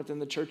in Corinth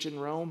and the church in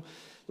Rome.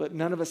 Let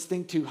none of us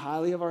think too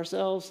highly of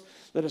ourselves.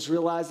 Let us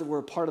realize that we're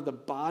a part of the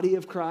body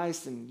of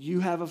Christ, and you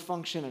have a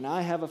function, and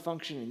I have a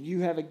function, and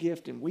you have a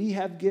gift, and we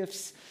have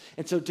gifts.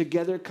 And so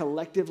together,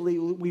 collectively,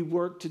 we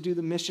work to do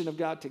the mission of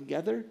God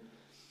together.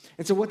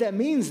 And so what that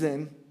means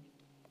then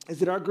is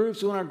that our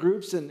groups, we want our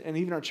groups and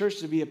even our church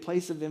to be a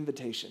place of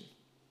invitation,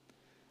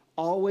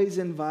 always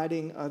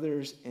inviting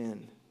others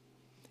in.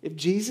 If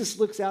Jesus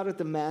looks out at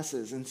the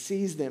masses and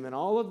sees them and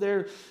all of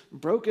their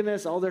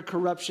brokenness, all their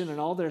corruption, and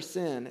all their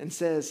sin and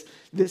says,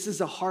 this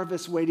is a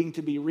harvest waiting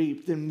to be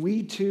reaped, then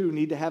we too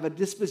need to have a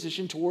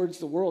disposition towards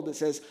the world that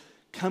says,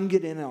 come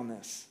get in on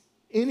this.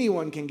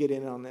 Anyone can get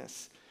in on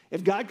this.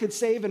 If God could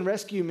save and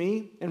rescue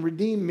me and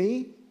redeem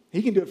me,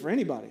 he can do it for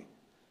anybody.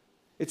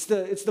 It's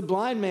the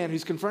blind man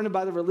who's confronted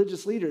by the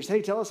religious leaders.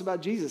 Hey, tell us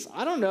about Jesus.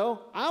 I don't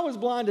know. I was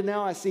blind and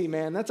now I see,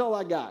 man. That's all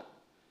I got.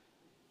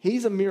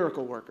 He's a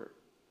miracle worker.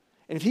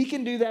 And if he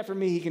can do that for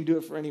me, he can do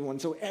it for anyone.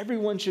 So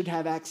everyone should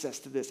have access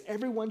to this.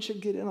 Everyone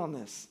should get in on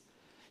this.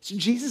 So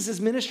Jesus'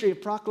 ministry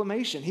of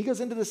proclamation, he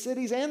goes into the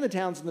cities and the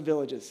towns and the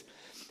villages.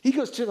 He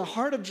goes to the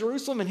heart of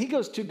Jerusalem and he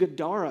goes to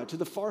Gadara, to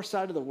the far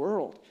side of the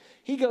world.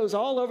 He goes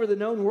all over the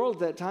known world at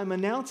that time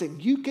announcing,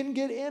 you can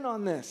get in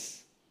on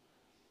this.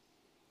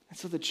 And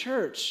so the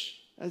church,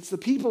 as the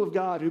people of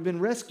God who've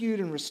been rescued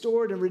and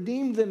restored and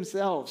redeemed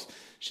themselves,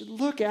 should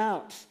look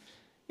out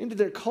into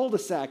their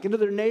cul-de-sac, into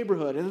their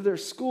neighborhood, into their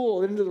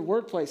school, into their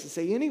workplace, and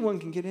say, anyone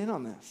can get in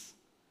on this.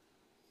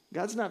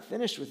 God's not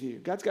finished with you.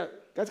 God's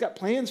got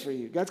plans for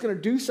you. God's going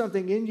to do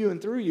something in you and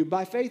through you.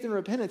 By faith and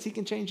repentance, he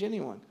can change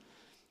anyone.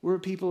 We're a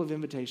people of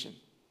invitation.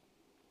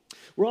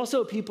 We're also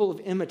a people of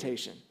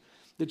imitation.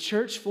 The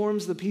church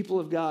forms the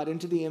people of God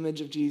into the image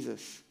of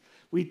Jesus.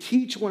 We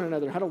teach one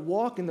another how to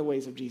walk in the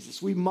ways of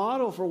Jesus. We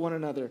model for one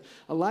another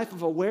a life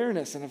of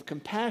awareness and of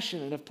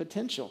compassion and of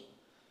potential.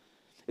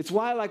 It's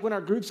why, like, when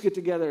our groups get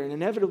together and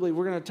inevitably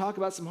we're going to talk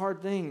about some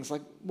hard things,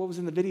 like what was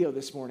in the video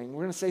this morning.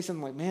 We're going to say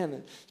something like, man,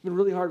 it's been a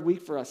really hard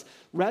week for us.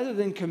 Rather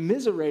than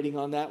commiserating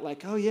on that,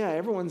 like, oh yeah,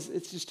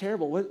 it's just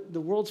terrible. The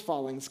world's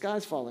falling, the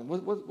sky's falling.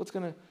 What's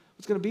going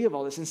to be of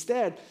all this?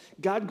 Instead,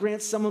 God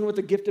grants someone with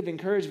the gift of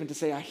encouragement to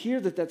say, I hear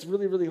that that's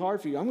really, really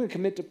hard for you. I'm going to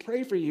commit to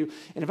pray for you.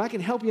 And if I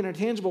can help you in a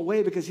tangible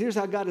way because here's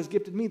how God has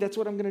gifted me, that's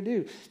what I'm going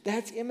to do.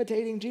 That's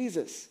imitating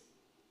Jesus.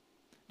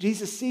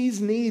 Jesus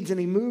sees needs and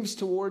he moves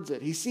towards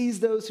it. He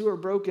sees those who are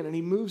broken and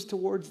he moves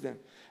towards them.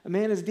 A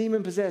man is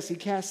demon-possessed. He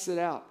casts it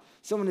out.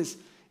 Someone is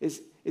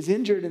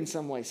injured in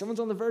some way. Someone's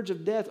on the verge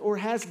of death or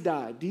has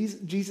died.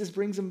 Jesus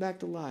brings them back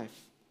to life.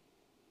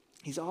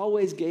 He's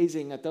always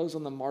gazing at those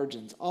on the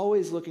margins,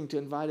 always looking to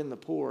invite in the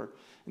poor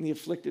and the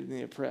afflicted and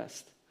the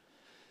oppressed.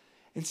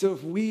 And so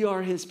if we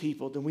are his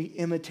people, then we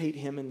imitate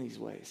him in these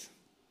ways.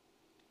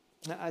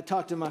 I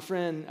talked to my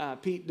friend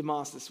Pete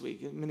DeMoss this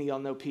week. Many of y'all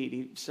know Pete.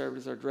 He served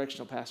as our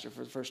directional pastor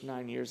for the first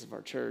 9 years of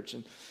our church.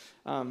 And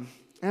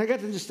I got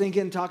to just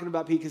thinking, talking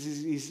about Pete, because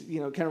he's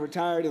kind of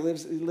retired. He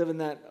living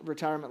that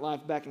retirement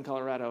life back in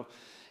Colorado.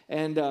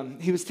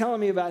 And he was telling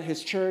me about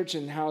his church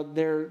and how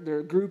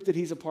their group that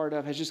he's a part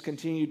of has just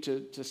continued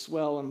to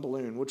swell and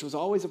balloon, which was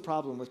always a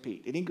problem with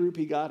Pete. Any group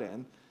he got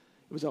in,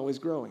 it was always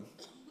growing.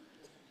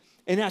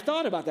 And I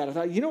thought about that. I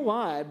thought, you know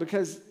why?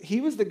 Because he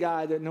was the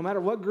guy that no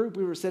matter what group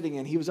we were sitting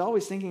in, he was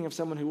always thinking of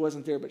someone who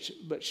wasn't there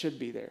but should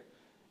be there.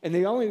 And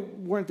they only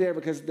weren't there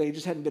because they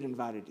just hadn't been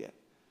invited yet.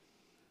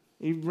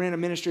 He ran a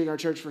ministry in our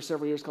church for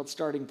several years called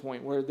Starting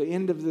Point, where the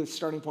end of the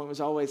starting point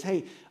was always,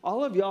 hey,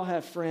 all of y'all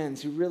have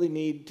friends who really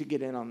need to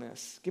get in on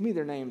this. Give me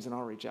their names and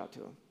I'll reach out to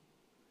them.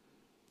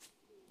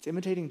 It's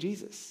imitating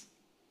Jesus.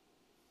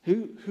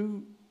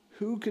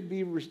 Who could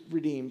be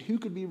redeemed? Who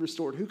could be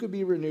restored? Who could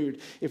be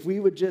renewed if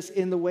we would just,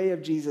 in the way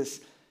of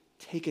Jesus,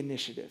 take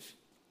initiative?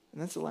 And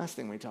that's the last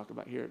thing we talk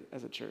about here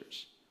as a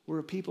church. We're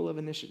a people of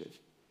initiative.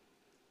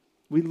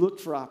 We look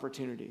for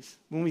opportunities.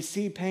 When we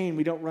see pain,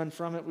 we don't run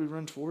from it, we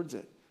run towards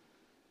it.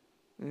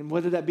 And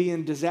whether that be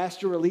in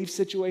disaster relief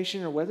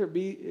situation or whether it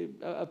be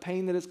a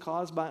pain that is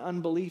caused by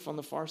unbelief on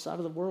the far side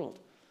of the world.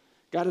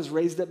 God has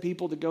raised up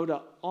people to go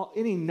to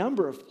any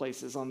number of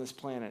places on this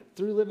planet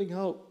through Living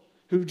Hope,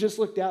 who just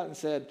looked out and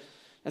said,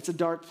 that's a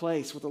dark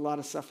place with a lot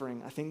of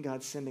suffering. I think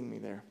God's sending me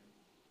there.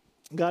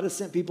 God has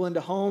sent people into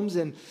homes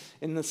and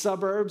in the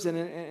suburbs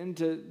and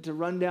to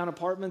run down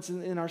apartments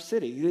in our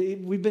city.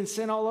 We've been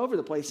sent all over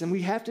the place, and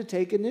we have to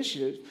take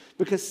initiative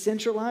because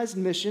centralized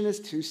mission is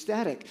too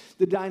static.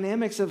 The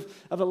dynamics of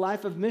a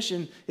life of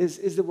mission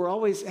is that we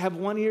always have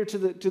one ear to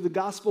the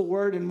gospel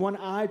word and one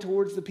eye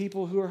towards the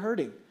people who are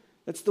hurting.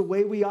 That's the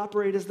way we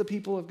operate as the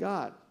people of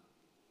God.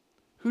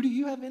 Who do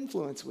you have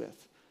influence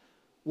with?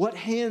 What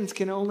hands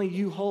can only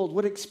you hold?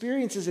 What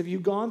experiences have you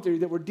gone through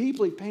that were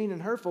deeply pain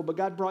and hurtful, but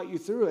God brought you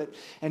through it?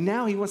 And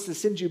now he wants to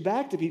send you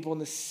back to people in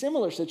a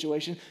similar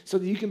situation so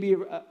that you can be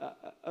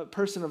a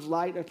person of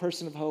light, a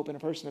person of hope, and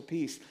a person of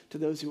peace to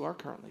those who are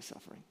currently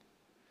suffering.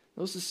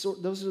 Those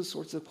are the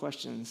sorts of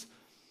questions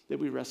that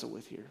we wrestle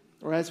with here.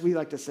 Or as we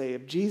like to say,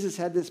 if Jesus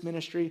had this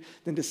ministry,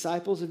 then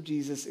disciples of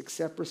Jesus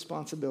accept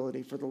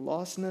responsibility for the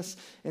lostness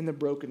and the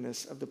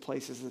brokenness of the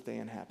places that they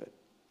inhabit.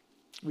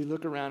 We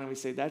look around and we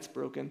say, that's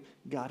broken.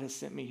 God has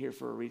sent me here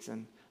for a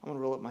reason. I'm going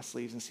to roll up my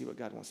sleeves and see what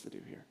God wants to do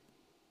here.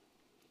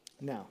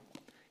 Now,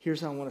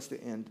 here's how I want us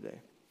to end today.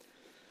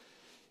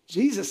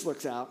 Jesus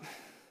looks out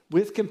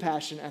with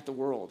compassion at the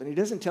world, and he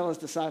doesn't tell his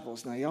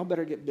disciples, now y'all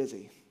better get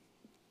busy.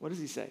 What does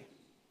he say?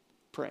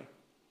 Pray.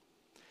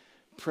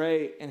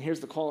 Pray, and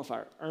here's the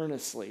qualifier,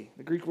 earnestly.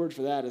 The Greek word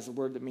for that is the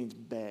word that means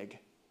beg.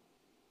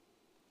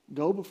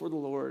 Go before the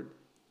Lord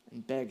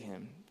and beg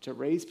him to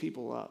raise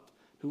people up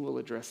who will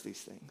address these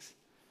things.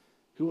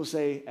 Who will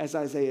say, as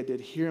Isaiah did,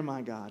 "Hear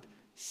my God,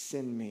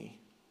 send me."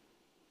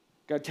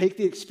 God, take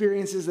the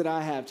experiences that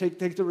I have, take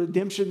the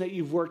redemption that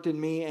you've worked in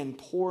me and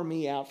pour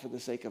me out for the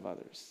sake of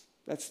others.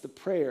 That's the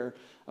prayer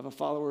of a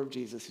follower of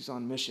Jesus who's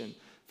on mission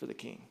for the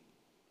King.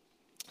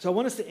 So I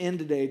want us to end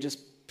today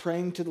just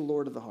praying to the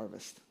Lord of the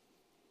harvest.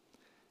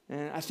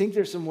 And I think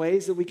there's some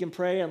ways that we can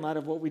pray in light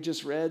of what we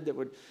just read that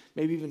would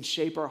maybe even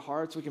shape our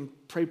hearts. We can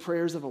pray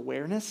prayers of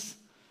awareness,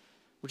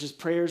 which is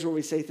prayers where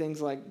we say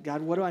things like,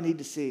 God, what do I need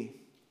to see?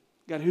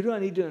 God, who do I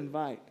need to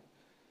invite?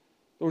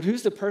 Lord,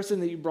 who's the person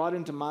that you brought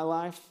into my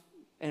life?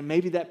 And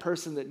maybe that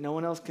person that no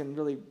one else can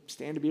really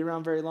stand to be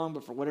around very long,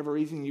 but for whatever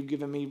reason, you've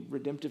given me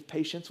redemptive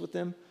patience with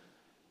them.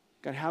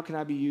 God, how can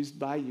I be used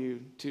by you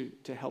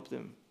to help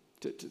them,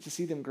 to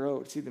see them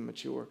grow, to see them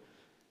mature?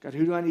 God,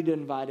 who do I need to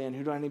invite in?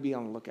 Who do I need to be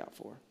on the lookout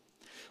for?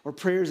 Or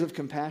prayers of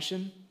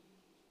compassion.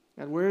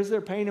 God, where is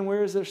their pain and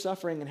where is their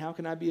suffering, and how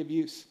can I be of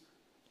use?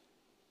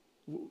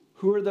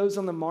 Who are those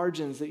on the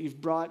margins that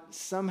you've brought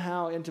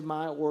somehow into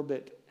my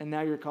orbit, and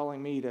now you're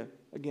calling me to,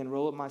 again,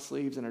 roll up my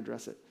sleeves and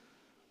address it?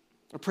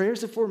 Or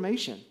prayers of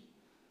formation.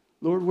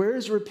 Lord, where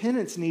is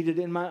repentance needed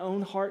in my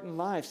own heart and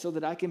life so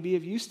that I can be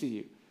of use to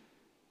you?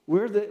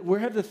 Where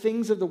have the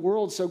things of the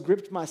world so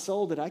gripped my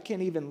soul that I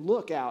can't even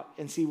look out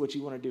and see what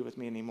you want to do with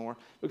me anymore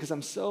because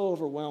I'm so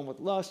overwhelmed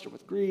with lust or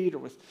with greed or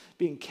with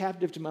being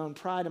captive to my own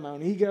pride and my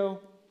own ego?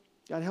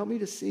 God, help me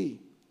to see.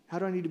 How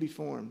do I need to be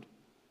formed?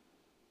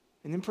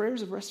 And then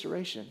prayers of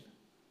restoration.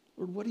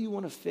 Lord, what do you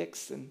want to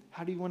fix, and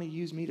how do you want to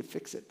use me to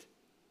fix it?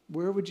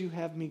 Where would you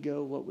have me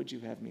go? What would you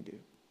have me do?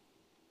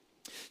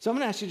 So I'm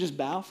going to ask you to just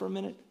bow for a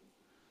minute.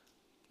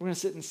 We're going to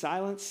sit in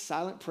silence,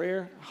 silent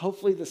prayer.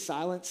 Hopefully the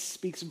silence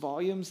speaks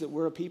volumes that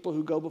we're a people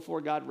who go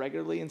before God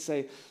regularly and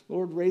say,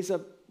 Lord, raise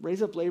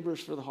up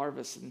laborers for the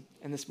harvest.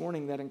 And this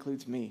morning that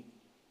includes me.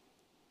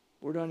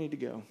 Where do I need to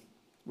go?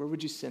 Where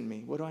would you send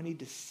me? What do I need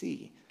to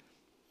see?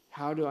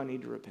 How do I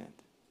need to repent?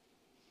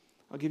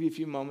 I'll give you a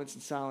few moments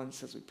in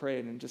silence as we pray,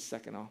 and in just a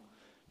second I'll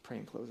pray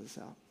and close this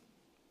out.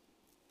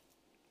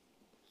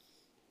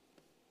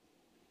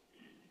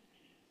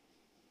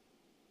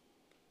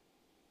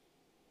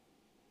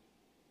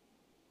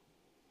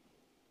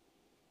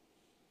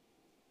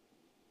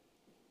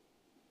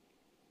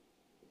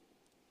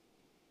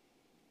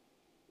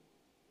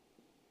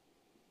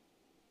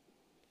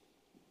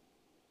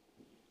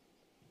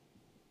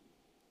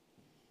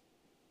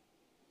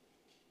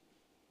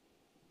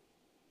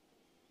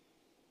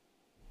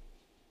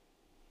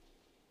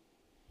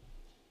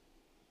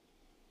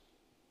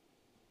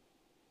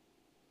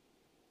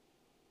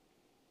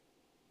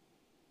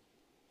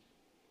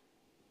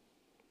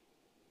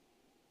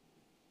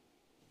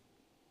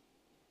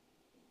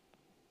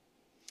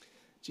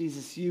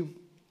 Jesus, you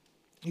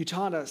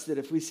taught us that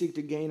if we seek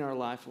to gain our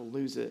life, we'll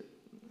lose it.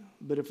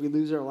 But if we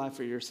lose our life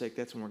for your sake,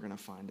 that's when we're going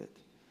to find it.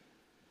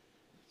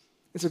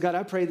 And so, God,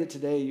 I pray that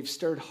today you've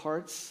stirred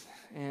hearts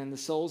and the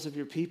souls of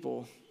your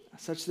people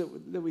such that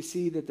we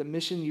see that the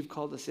mission you've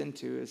called us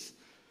into is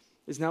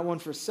not one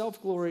for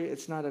self-glory.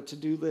 It's not a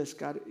to-do list.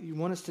 God, you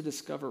want us to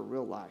discover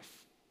real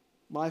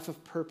life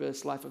of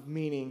purpose, life of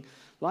meaning,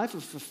 life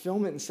of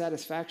fulfillment and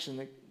satisfaction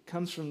that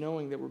comes from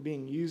knowing that we're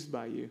being used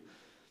by you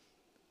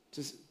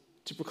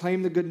to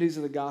proclaim the good news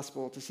of the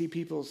gospel, to see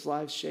people's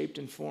lives shaped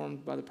and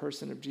formed by the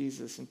person of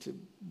Jesus, and to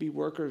be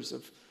workers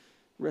of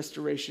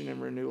restoration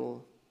and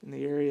renewal in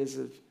the areas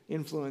of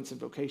influence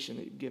and vocation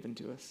that you've given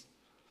to us.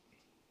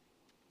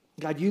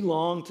 God, you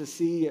long to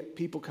see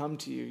people come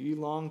to you. You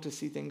long to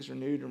see things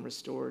renewed and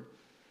restored.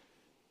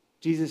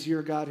 Jesus,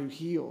 you're a God who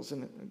heals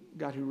and a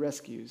God who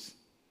rescues.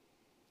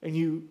 And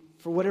you,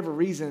 for whatever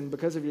reason,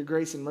 because of your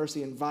grace and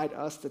mercy, invite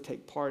us to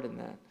take part in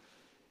that.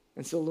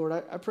 And so, Lord,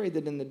 I pray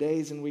that in the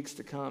days and weeks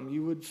to come,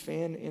 you would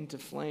fan into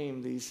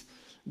flame these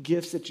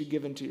gifts that you've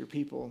given to your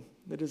people,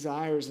 the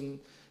desires and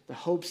the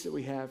hopes that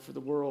we have for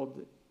the world.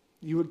 That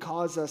you would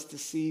cause us to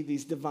see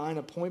these divine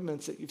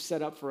appointments that you've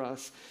set up for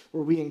us,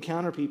 where we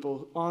encounter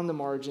people on the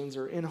margins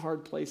or in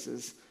hard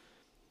places,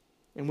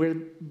 and where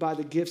by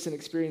the gifts and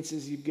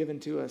experiences you've given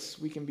to us,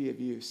 we can be of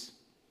use.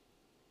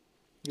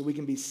 That we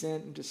can be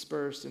sent and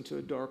dispersed into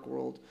a dark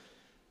world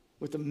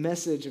with a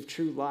message of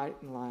true light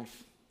and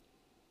life.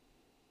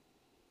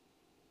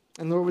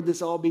 And Lord, would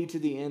this all be to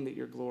the end that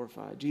you're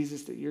glorified?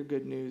 Jesus, that your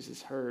good news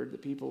is heard,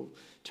 that people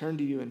turn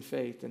to you in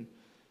faith, and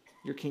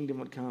your kingdom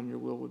would come, your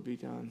will would be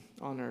done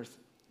on earth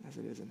as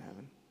it is in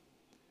heaven.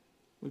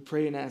 We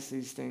pray and ask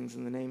these things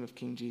in the name of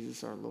King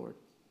Jesus our Lord.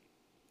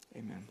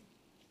 Amen.